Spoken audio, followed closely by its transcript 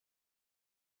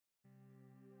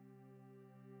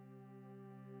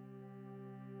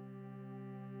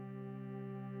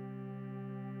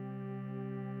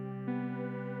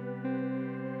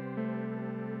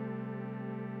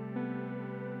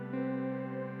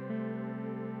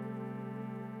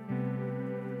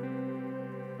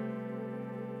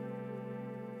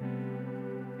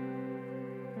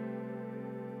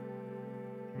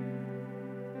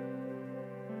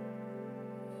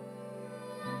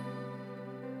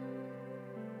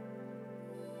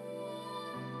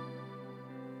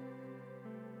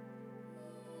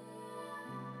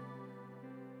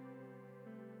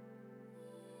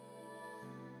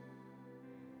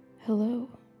Hello,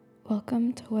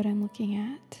 welcome to What I'm Looking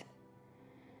At,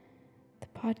 the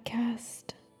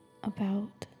podcast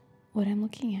about what I'm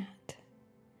looking at.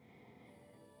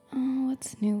 Oh,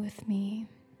 what's new with me?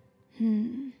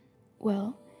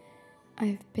 Well,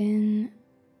 I've been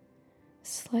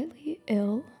slightly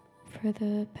ill for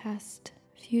the past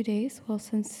few days. Well,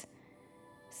 since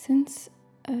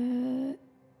 1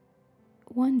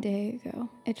 day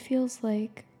ago. It feels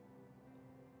like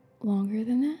longer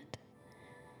than that.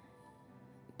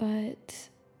 But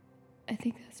I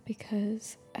think that's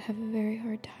because I have a very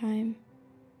hard time,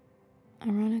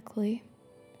 ironically,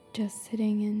 just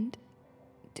sitting and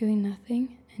doing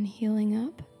nothing and healing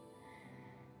up.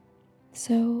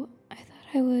 So I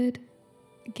thought I would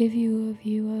give you a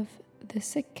view of the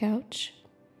sick couch.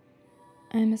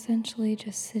 I'm essentially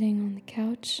just sitting on the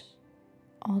couch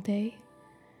all day,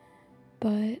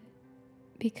 but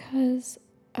because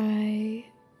I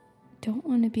don't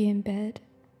want to be in bed,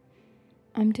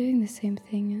 I'm doing the same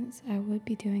thing as I would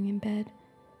be doing in bed,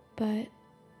 but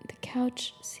the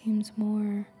couch seems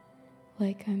more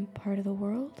like I'm part of the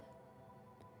world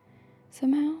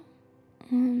somehow.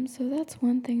 So that's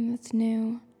one thing that's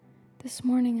new. This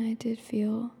morning I did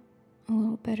feel a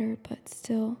little better, but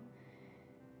still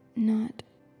not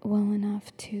well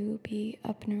enough to be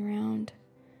up and around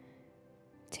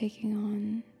taking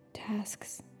on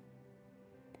tasks.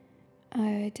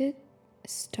 I did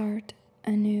start a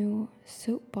new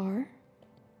soap bar.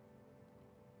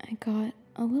 I got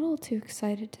a little too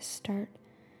excited to start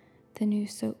the new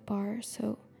soap bar,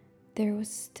 so there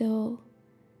was still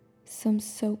some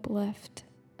soap left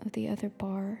of the other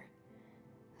bar.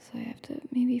 So I have to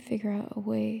maybe figure out a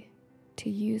way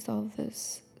to use all of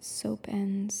those soap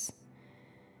ends.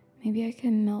 Maybe I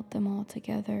can melt them all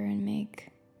together and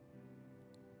make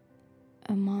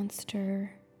a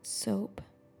monster soap.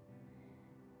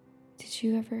 Did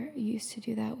you ever used to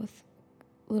do that with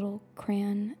little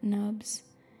crayon nubs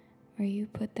where you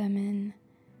put them in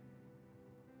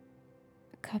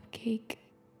cupcake,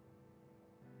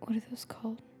 what are those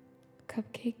called?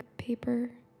 Cupcake paper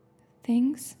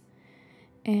things,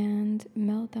 and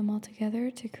melt them all together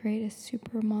to create a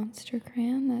super monster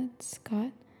crayon that's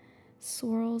got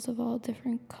swirls of all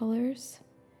different colors.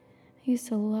 I used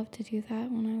to love to do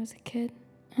that when I was a kid.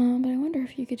 But I wonder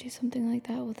if you could do something like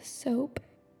that with soap.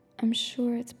 I'm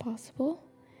sure it's possible.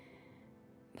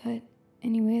 But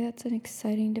anyway, that's an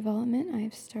exciting development.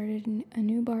 I've started a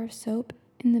new bar of soap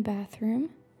in the bathroom,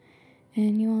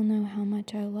 and you all know how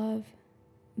much I love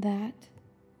that.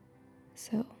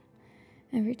 So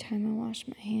every time I wash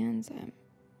my hands, I'm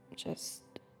just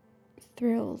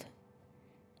thrilled.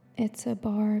 It's a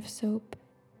bar of soap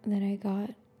that I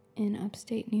got in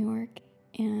upstate New York,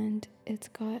 and it's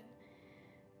got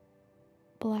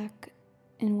black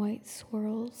and white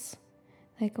swirls,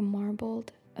 like a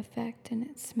marbled effect, and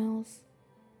it smells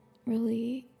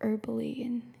really herbally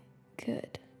and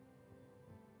good.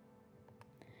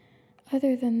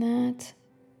 Other than that,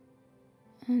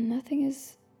 nothing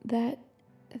is that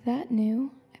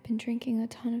new. I've been drinking a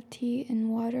ton of tea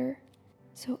and water.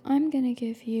 So I'm going to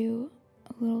give you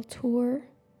a little tour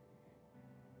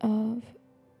of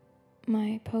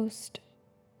my post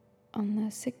on the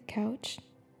sick couch.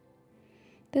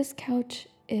 This couch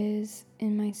is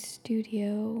in my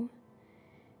studio,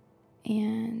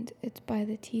 and it's by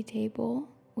the tea table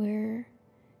where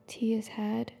tea is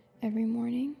had every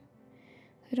morning.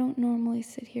 I don't normally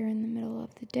sit here in the middle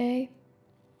of the day,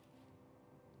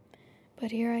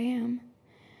 but here I am.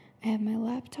 I have my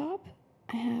laptop,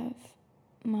 I have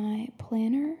my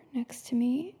planner next to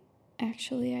me.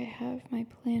 Actually, I have my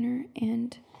planner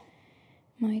and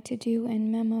my to-do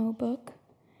and memo book.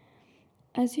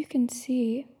 As you can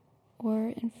see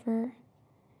or infer,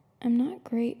 I'm not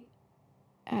great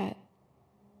at...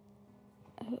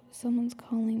 someone's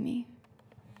calling me.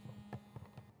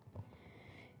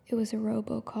 It was a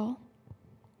robocall.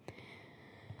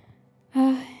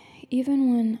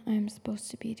 Even when I'm supposed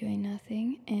to be doing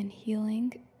nothing and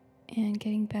healing and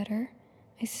getting better,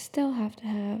 I still have to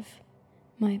have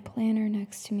my planner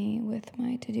next to me with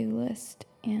my to-do list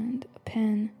and a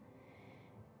pen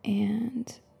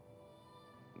and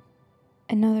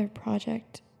another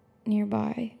project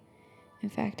nearby. In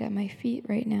fact, at my feet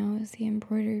right now is the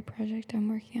embroidery project I'm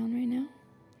working on right now.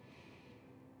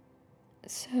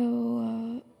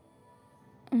 So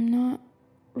I'm not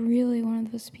really one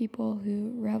of those people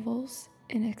who revels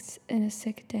in a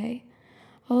sick day.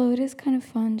 Although it is kind of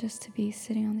fun just to be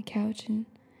sitting on the couch and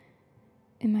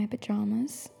in my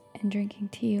pajamas and drinking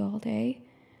tea all day.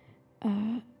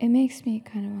 It makes me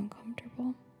kind of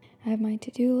uncomfortable. I have my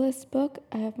to-do list book.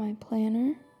 I have my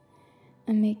planner.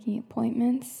 I'm making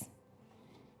appointments.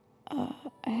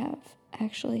 I I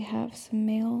actually have some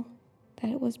mail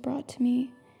that it was brought to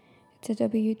me. It's a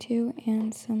W-2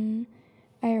 and some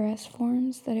IRS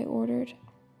forms that I ordered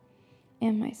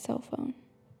and my cell phone.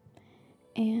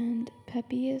 And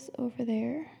Peppy is over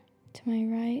there to my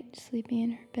right, sleeping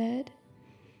in her bed.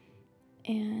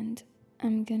 And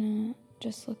I'm gonna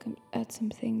just look at some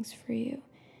things for you.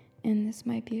 And this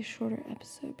might be a shorter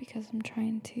episode because I'm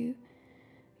trying to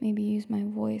maybe use my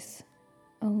voice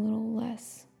a little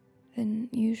less than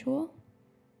usual.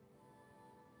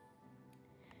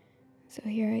 So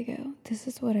here I go. This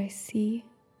is what I see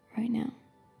right now.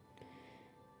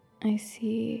 I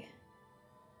see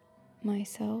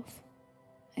myself.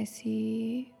 I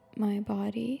see my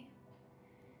body.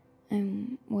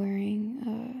 I'm wearing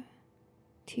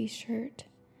a t-shirt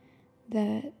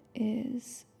that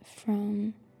is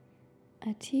from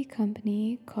a tea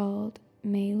company called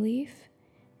Mayleaf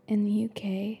in the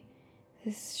UK.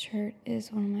 This shirt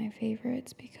is one of my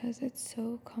favorites because it's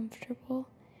so comfortable.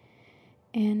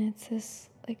 And it's this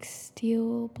like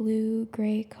steel blue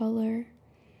gray color.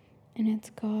 And it's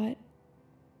got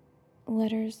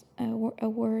letters, a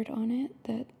word on it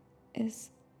that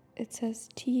it says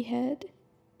tea head,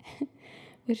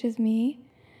 which is me.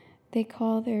 They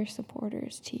call their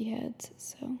supporters tea heads.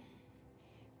 So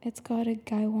it's got a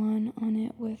gaiwan on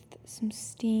it with some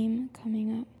steam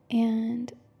coming up.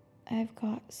 And I've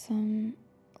got some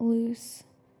loose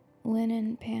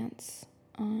linen pants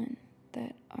on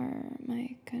that are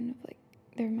my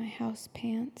they're my house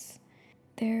pants.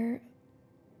 They're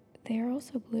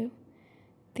also blue.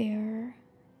 They're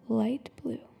light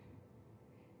blue.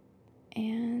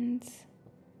 And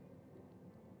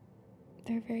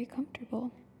they're very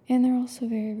comfortable. And they're also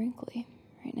very wrinkly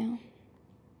right now.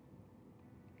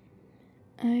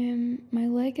 My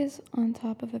leg is on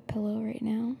top of a pillow right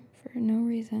now for no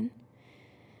reason.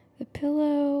 The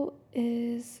pillow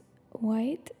is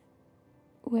white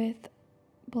with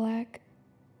black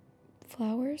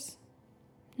flowers.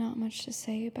 Not much to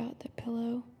say about the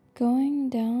pillow. Going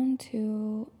down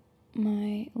to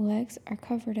my legs are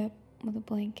covered up with a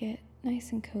blanket,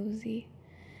 nice and cozy.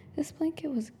 This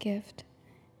blanket was a gift,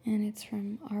 and it's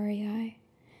from REI.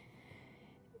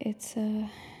 It's a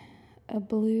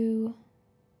blue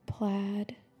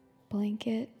plaid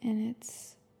blanket, and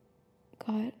it's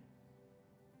got,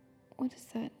 what is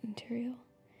that material?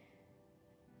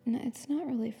 No, it's not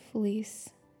really fleece.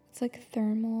 It's like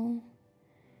thermal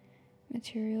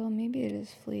material. Maybe it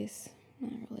is fleece. I'm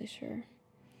not really sure.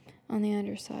 On the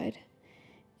underside.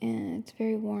 And it's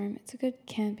very warm. It's a good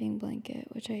camping blanket,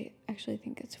 which I actually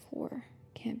think it's for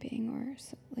camping or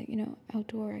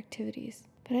outdoor activities.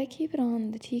 But I keep it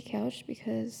on the tea couch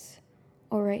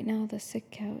right now the sick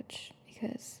couch,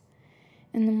 because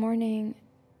in the morning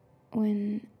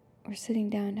when we're sitting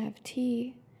down to have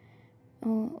tea, a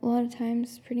lot of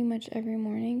times, pretty much every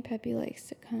morning, Peppy likes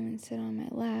to come and sit on my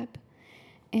lap,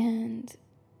 and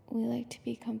we like to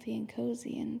be comfy and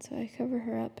cozy, and so I cover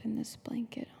her up in this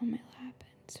blanket on my lap.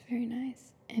 It's very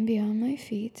nice. And beyond my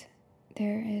feet,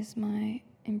 there is my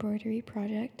embroidery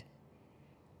project.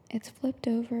 It's flipped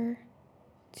over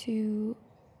to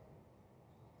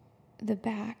the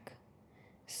back,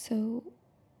 so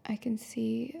I can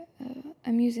see,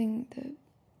 I'm using the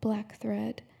black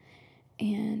thread,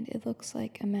 and it looks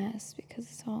like a mess because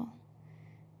it's all,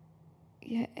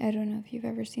 I don't know if you've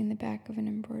ever seen the back of an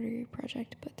embroidery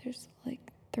project, but there's like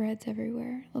threads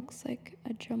everywhere. It looks like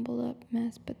a jumbled up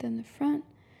mess, but then the front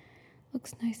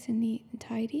looks nice and neat and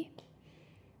tidy.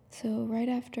 So right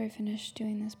after I finish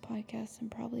doing this podcast, I'm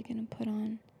probably going to put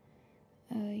on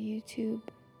a YouTube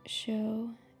show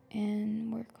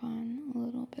and work on a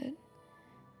little bit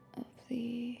of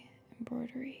the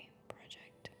embroidery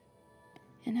project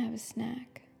and have a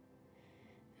snack.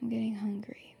 I'm getting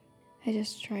hungry. I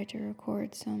just tried to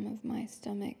record some of my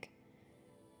stomach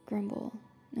grumble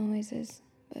noises,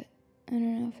 but I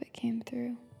don't know if it came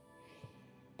through.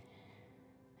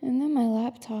 And then my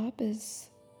laptop is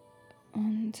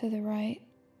on to the right.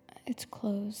 It's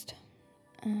closed.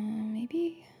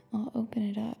 Maybe I'll open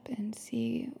it up and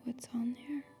see what's on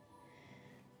there.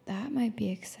 That might be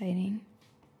exciting.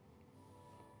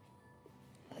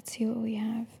 Let's see what we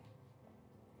have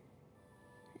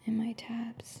in my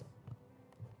tabs.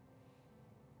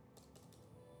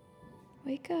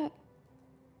 Wake up.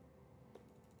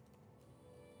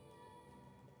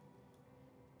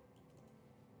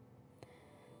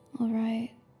 All right,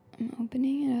 I'm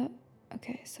opening it up.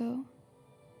 Okay, so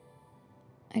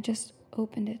I just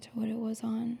opened it to what it was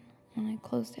on when I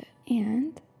closed it.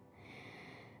 And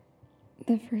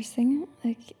the first thing,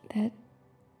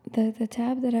 the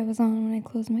tab that I was on when I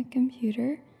closed my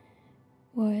computer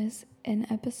was an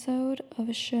episode of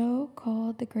a show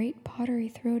called The Great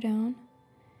Pottery Throwdown,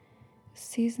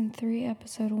 Season 3,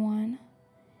 Episode 1.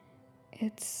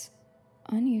 It's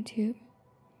on YouTube,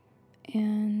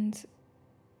 and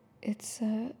it's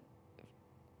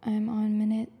I'm on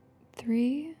minute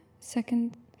 3,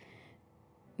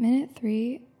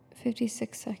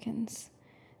 56 seconds.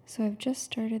 So I've just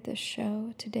started this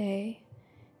show today,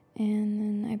 and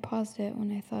then I paused it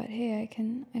when I thought, hey,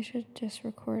 I should just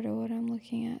record what I'm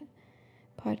looking at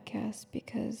podcast,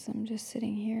 because I'm just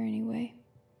sitting here anyway.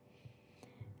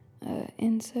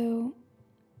 And so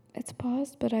it's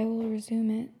paused, but I will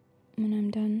resume it when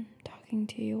I'm done talking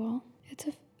to you all.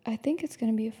 I think it's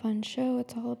going to be a fun show.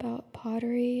 It's all about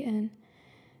pottery, and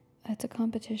it's a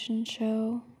competition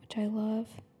show, which I love.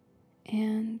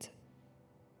 And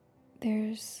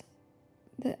there's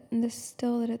the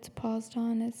still that it's paused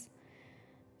on is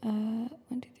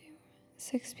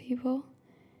 6 people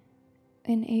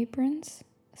in aprons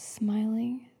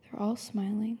smiling. They're all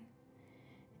smiling,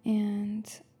 and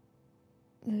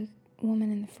the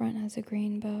woman in the front has a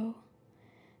green bow.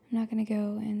 I'm not going to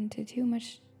go into too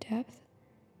much depth,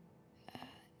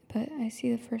 but I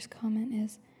see the first comment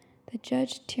is, the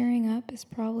judge tearing up is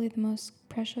probably the most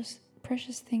precious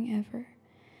thing ever.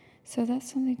 So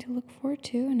that's something to look forward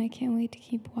to, and I can't wait to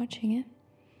keep watching it.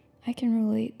 I can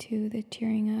relate to the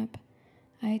tearing up.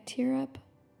 I tear up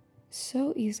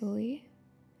so easily,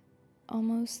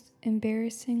 almost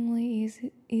embarrassingly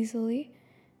easily.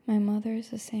 My mother is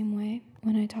the same way.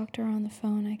 When I talk to her on the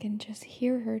phone, I can just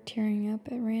hear her tearing up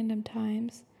at random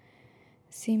times,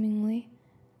 seemingly.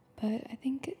 But I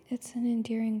think it's an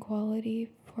endearing quality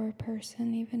for a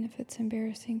person, even if it's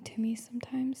embarrassing to me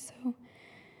sometimes. So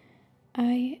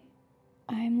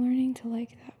I'm learning to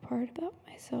like that part about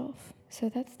myself. So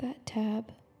that's that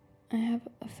tab. I have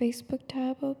a Facebook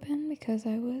tab open because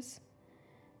I was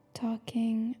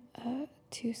talking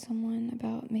to someone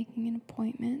about making an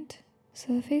appointment.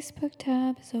 So the Facebook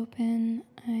tab is open.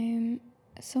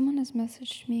 Someone has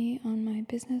messaged me on my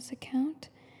business account,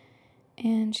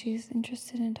 and she's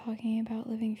interested in talking about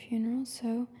living funerals,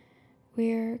 so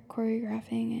we're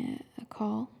choreographing a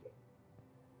call.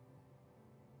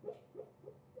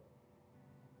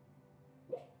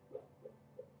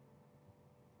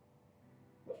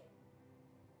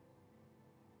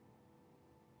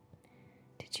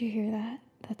 Did you hear that?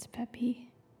 That's Peppy.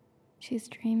 She's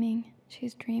dreaming.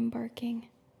 She's dream barking.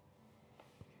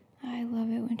 I love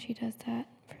it when she does that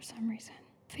for some reason.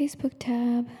 Facebook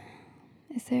tab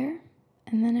is there.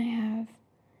 And then I have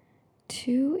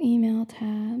 2 email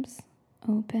tabs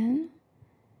open.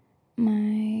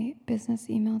 My business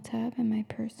email tab and my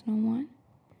personal one.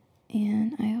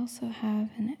 And I also have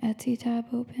an Etsy tab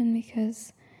open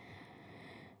because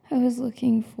I was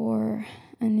looking for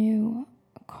a new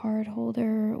card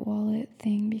holder wallet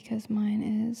thing because mine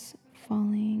is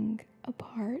falling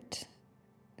apart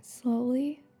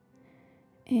slowly,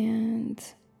 and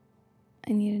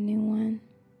I need a new one.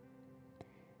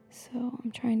 So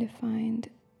I'm trying to find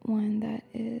one that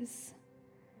is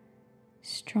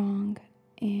strong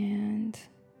and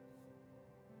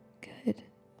good.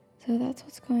 So that's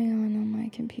what's going on my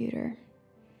computer.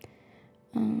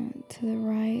 To the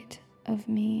right of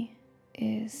me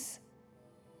is,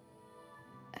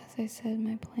 as I said,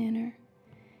 my planner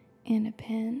and a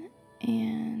pen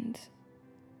and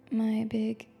my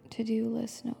big to-do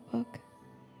list notebook.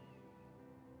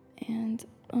 And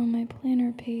on my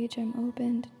planner page, I'm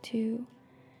opened to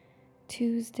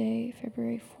Tuesday,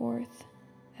 February 4th.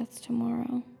 That's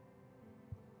tomorrow.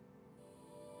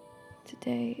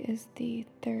 Today is the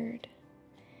 3rd.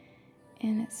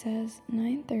 And it says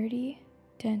 9:30,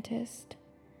 dentist,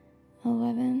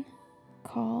 11,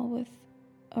 call with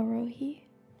Arohi,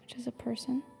 which is a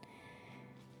person.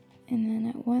 And then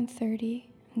at 1:30,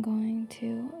 I'm going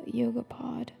to Yoga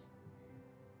Pod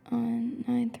on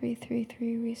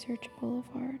 9333 Research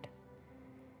Boulevard.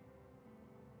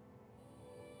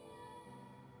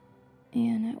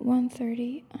 And at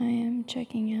 1:30, I am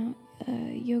checking out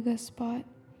a yoga spot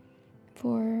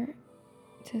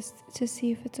to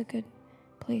see if it's a good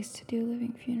place to do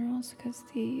living funerals, because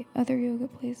the other yoga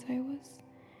place I was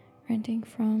renting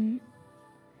from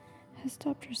has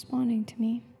stopped responding to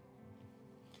me.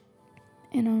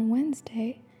 And on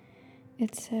Wednesday,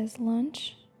 it says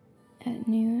lunch at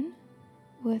noon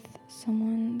with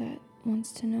someone that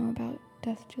wants to know about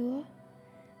death doula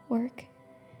work.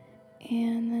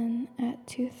 And then at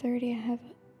 2:30, I have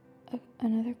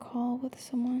another call with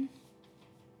someone.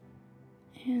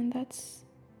 And that's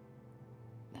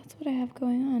what I have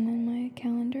going on in my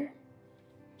calendar.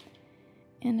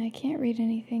 And I can't read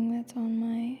anything that's on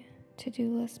my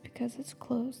to-do list because it's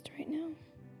closed right now.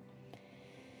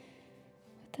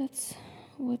 that's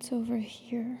what's over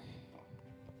here.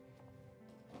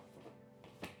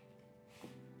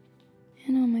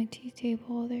 And on my tea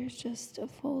table, there's just a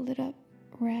folded up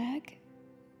rag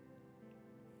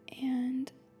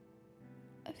and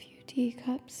a few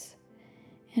teacups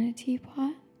and a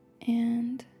teapot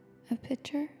and a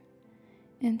pitcher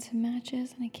and some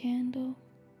matches and a candle.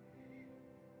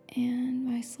 And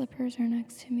my slippers are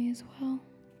next to me as well.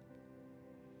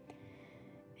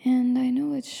 And I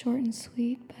know it's short and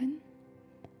sweet, but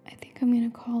I think I'm going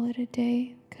to call it a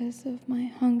day because of my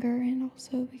hunger and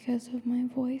also because of my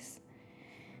voice.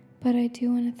 But I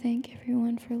do want to thank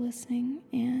everyone for listening,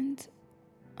 and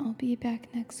I'll be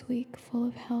back next week full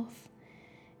of health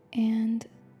and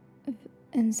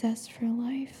zest for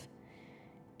life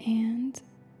and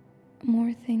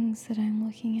more things that I'm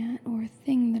looking at or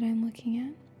thing that I'm looking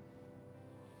at.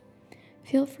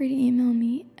 Feel free to email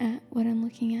me at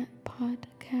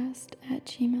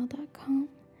whatimlookingatpodcast@gmail.com.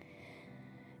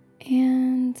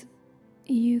 And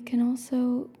you can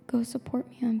also go support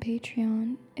me on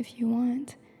Patreon if you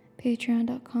want.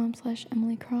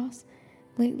 Patreon.com/EmilyCross.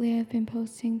 Lately I've been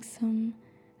posting some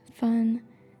fun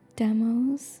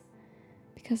demos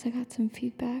because I got some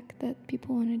feedback that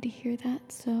people wanted to hear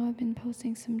that. So I've been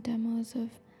posting some demos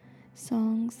of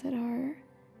songs that are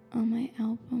on my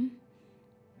album.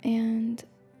 And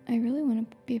I really want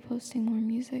to be posting more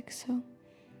music, so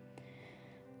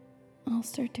I'll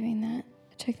start doing that.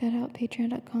 Check that out,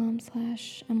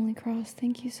 patreon.com/EmilyCross.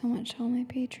 Thank you so much to all my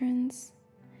patrons.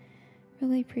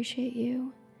 Really appreciate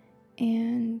you.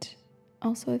 And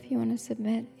also, if you want to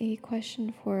submit a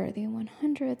question for the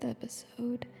 100th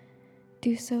episode,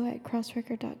 do so at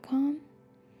crossrecord.com.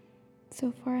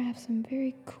 So far, I have some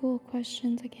very cool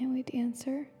questions I can't wait to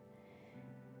answer.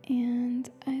 And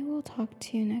I will talk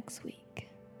to you next week.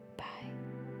 Bye.